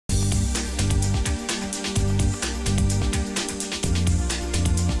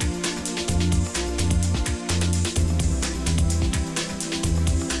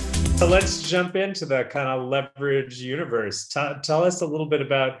So let's jump into the kind of leverage universe. Tell us a little bit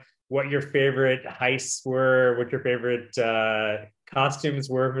about what your favorite heists were, what your favorite costumes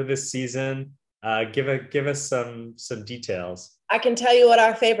were for this season. Give us some details. I can tell you what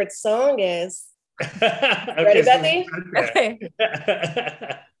our favorite song is. Okay, Ready, so Bethy? okay.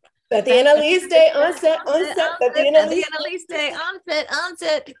 Bethy and Aleyse day on set, on set. Bethy and Bethy Aleyse. and Aleyse day on set, on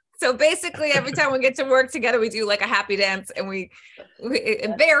set. So basically, every time we get to work together, we do like a happy dance, and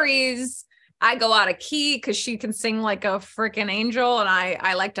it varies. I go out of key because she can sing like a freaking angel, and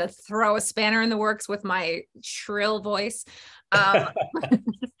I like to throw a spanner in the works with my shrill voice. But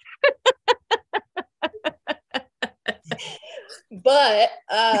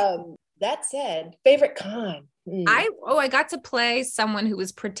that said, favorite con. I got to play someone who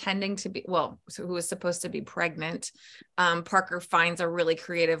was pretending to be, who was supposed to be pregnant. Parker finds a really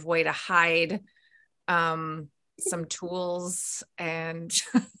creative way to hide some tools and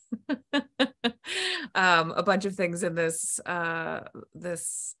a bunch of things in this am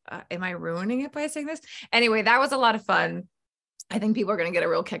I ruining it by saying this? Anyway, that was a lot of fun. I think people are going to get a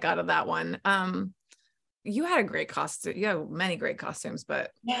real kick out of that one. You had a great costume. You have many great costumes,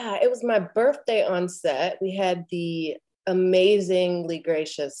 but yeah, it was my birthday on set. We had the amazingly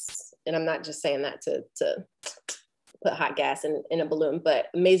gracious, and I'm not just saying that to put hot gas in a balloon, but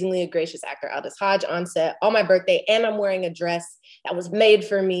amazingly gracious actor Aldous Hodge on set on my birthday, and I'm wearing a dress that was made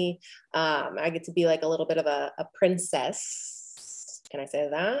for me. I get to be like a little bit of a princess. Can I say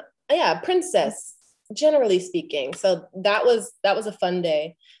that? Yeah, princess, generally speaking. So that was a fun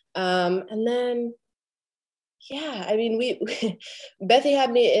day. And then yeah, I mean, Bethy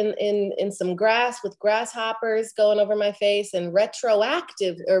had me in some grass with grasshoppers going over my face, and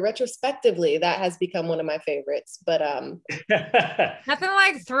retrospectively, that has become one of my favorites. But nothing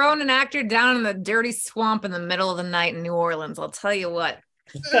like throwing an actor down in the dirty swamp in the middle of the night in New Orleans. I'll tell you what.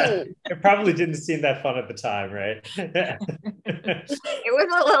 It probably didn't seem that fun at the time, right? It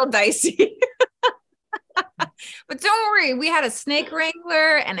was a little dicey. But don't worry, we had a snake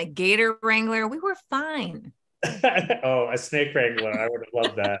wrangler and a gator wrangler. We were fine. Oh, a snake wrangler. I would have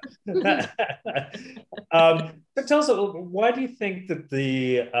loved that. So tell us, why do you think that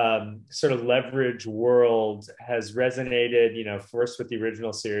the sort of leverage world has resonated, first with the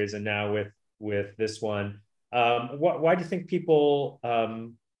original series and now with this one? Why do you think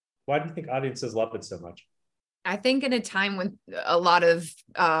why do you think audiences love it so much? I think in a time when a lot of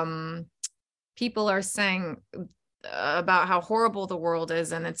people are saying about how horrible the world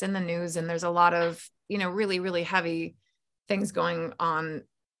is, and it's in the news, and there's a lot of really, really heavy things going on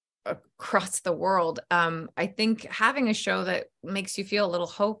across the world. I think having a show that makes you feel a little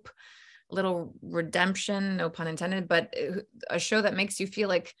hope, a little redemption, no pun intended, but a show that makes you feel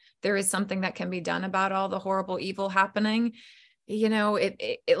like there is something that can be done about all the horrible evil happening,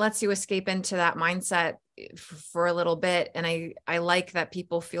 it lets you escape into that mindset for a little bit. And I like that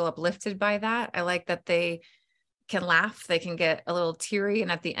people feel uplifted by that. I like that they can laugh, they can get a little teary,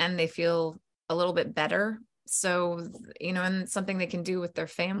 and at the end they feel a little bit better. So, and something they can do with their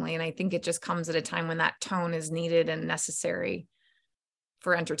family. And I think it just comes at a time when that tone is needed and necessary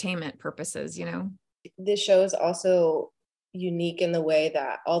for entertainment purposes, This show is also unique in the way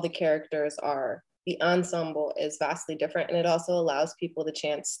that all the characters the ensemble is vastly different. And it also allows people the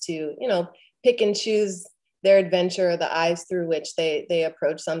chance to, pick and choose their adventure, the eyes through which they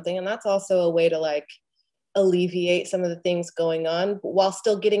approach something. And that's also a way to alleviate some of the things going on while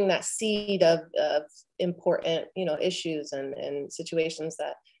still getting that seed of important, issues and situations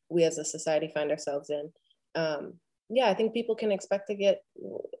that we as a society find ourselves in. I think people can expect to get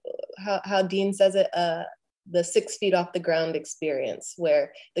how Dean says it, the 6 feet off the ground experience,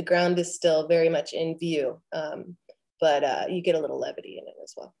 where the ground is still very much in view, but you get a little levity in it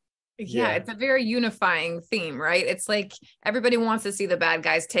as well. Yeah, it's a very unifying theme, right? It's like everybody wants to see the bad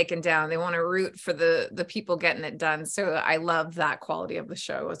guys taken down. They want to root for the people getting it done. So I love that quality of the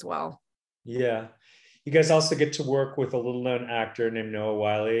show as well. Yeah. You guys also get to work with a little known actor named Noah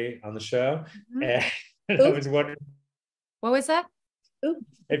Wylie on the show. Mm-hmm. And I was wondering, what was that?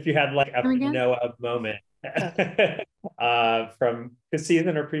 If you had like a Noah moment from this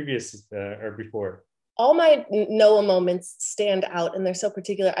season or previous or before. All my Noah moments stand out, and they're so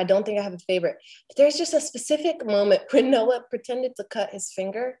particular. I don't think I have a favorite. But there's just a specific moment when Noah pretended to cut his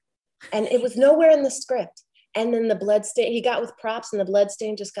finger, and it was nowhere in the script. And then the blood stain, he got with props, and the blood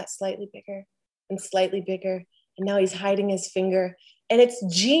stain just got slightly bigger and slightly bigger. And now he's hiding his finger. And it's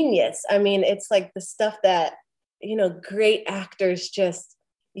genius. I mean, it's like the stuff that, great actors just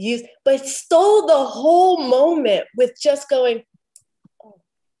use, but it stole the whole moment with just going,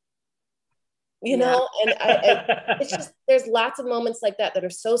 you know, and it's just, there's lots of moments like that that are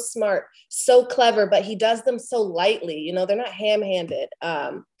so smart, so clever, but he does them so lightly, you know, they're not ham-handed.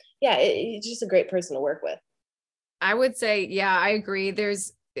 He's just a great person to work with. I would say, yeah, I agree.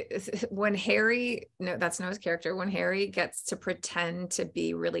 When Harry, no, that's Noah's character, when Harry gets to pretend to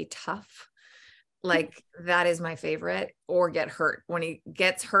be really tough, like that is my favorite, or get hurt. When he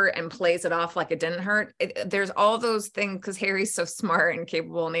gets hurt and plays it off like it didn't hurt. There's all those things, because Harry's so smart and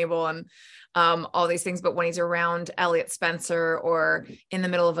capable and able and all these things. But when he's around Elliot Spencer or in the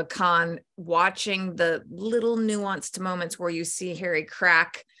middle of a con, watching the little nuanced moments where you see Harry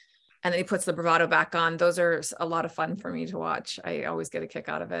crack and then he puts the bravado back on, those are a lot of fun for me to watch. I always get a kick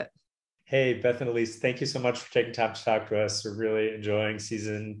out of it. Hey, Beth and Aleyse, thank you so much for taking time to talk to us. We're really enjoying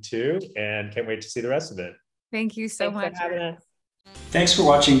season 2 and can't wait to see the rest of it. Thank you so much for having us. Thanks for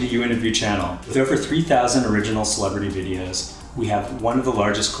watching the You Interview channel. With over 3,000 original celebrity videos, we have one of the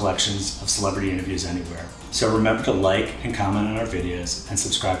largest collections of celebrity interviews anywhere. So remember to like and comment on our videos and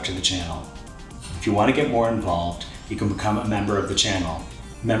subscribe to the channel. If you want to get more involved, you can become a member of the channel.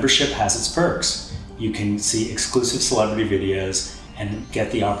 Membership has its perks. You can see exclusive celebrity videos and get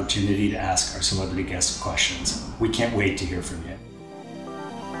the opportunity to ask our celebrity guests questions. We can't wait to hear from you.